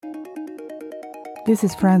This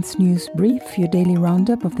is France News Brief, your daily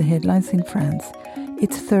roundup of the headlines in France.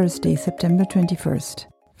 It's Thursday, September 21st.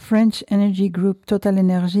 French energy group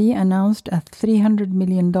TotalEnergies announced a $300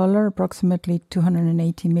 million, approximately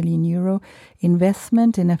 €280 million,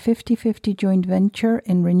 investment in a 50-50 joint venture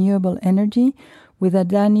in renewable energy with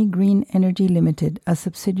Adani Green Energy Limited, a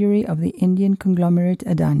subsidiary of the Indian conglomerate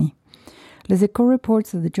Adani. Les Echos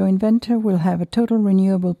reports that the joint venture will have a total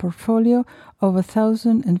renewable portfolio of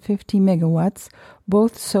 1,050 megawatts,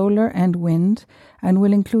 both solar and wind, and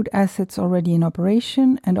will include assets already in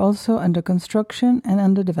operation and also under construction and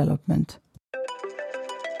under development.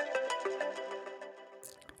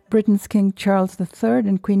 Britain's King Charles III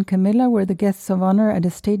and Queen Camilla were the guests of honor at a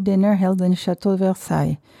state dinner held in Château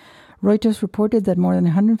Versailles. Reuters reported that more than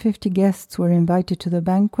 150 guests were invited to the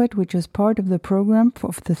banquet, which was part of the program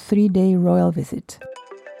of the 3-day royal visit.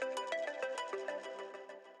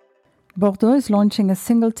 Bordeaux is launching a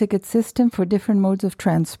single-ticket system for different modes of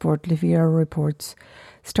transport, Le Figaro reports.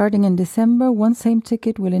 Starting in December, one same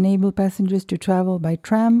ticket will enable passengers to travel by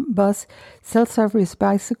tram, bus, self-service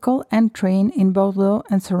bicycle and train in Bordeaux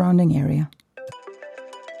and surrounding area.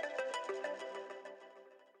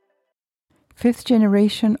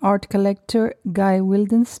 Fifth-generation art collector Guy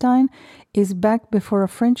Wildenstein is back before a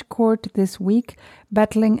French court this week,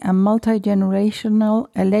 battling a multi-generational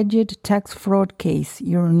alleged tax fraud case,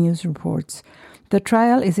 Euronews reports. The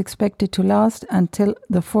trial is expected to last until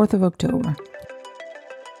the 4th of October.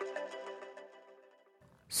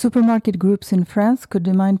 Supermarket groups in France could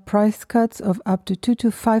demand price cuts of up to 2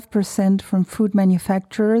 to 5% from food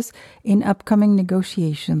manufacturers in upcoming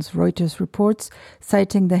negotiations, Reuters reports,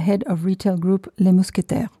 citing the head of retail group Les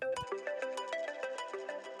Mousquetaires.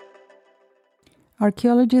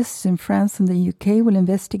 Archaeologists in France and the UK will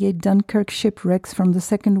investigate Dunkirk shipwrecks from the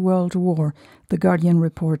Second World War, The Guardian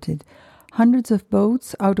reported. Hundreds of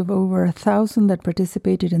boats, out of over 1,000 that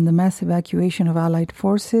participated in the mass evacuation of Allied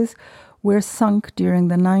forces, were sunk during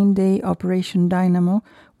the 9-day Operation Dynamo,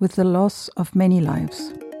 with the loss of many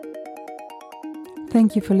lives.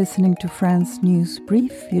 Thank you for listening to France News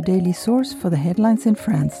Brief, your daily source for the headlines in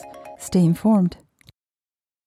France. Stay informed.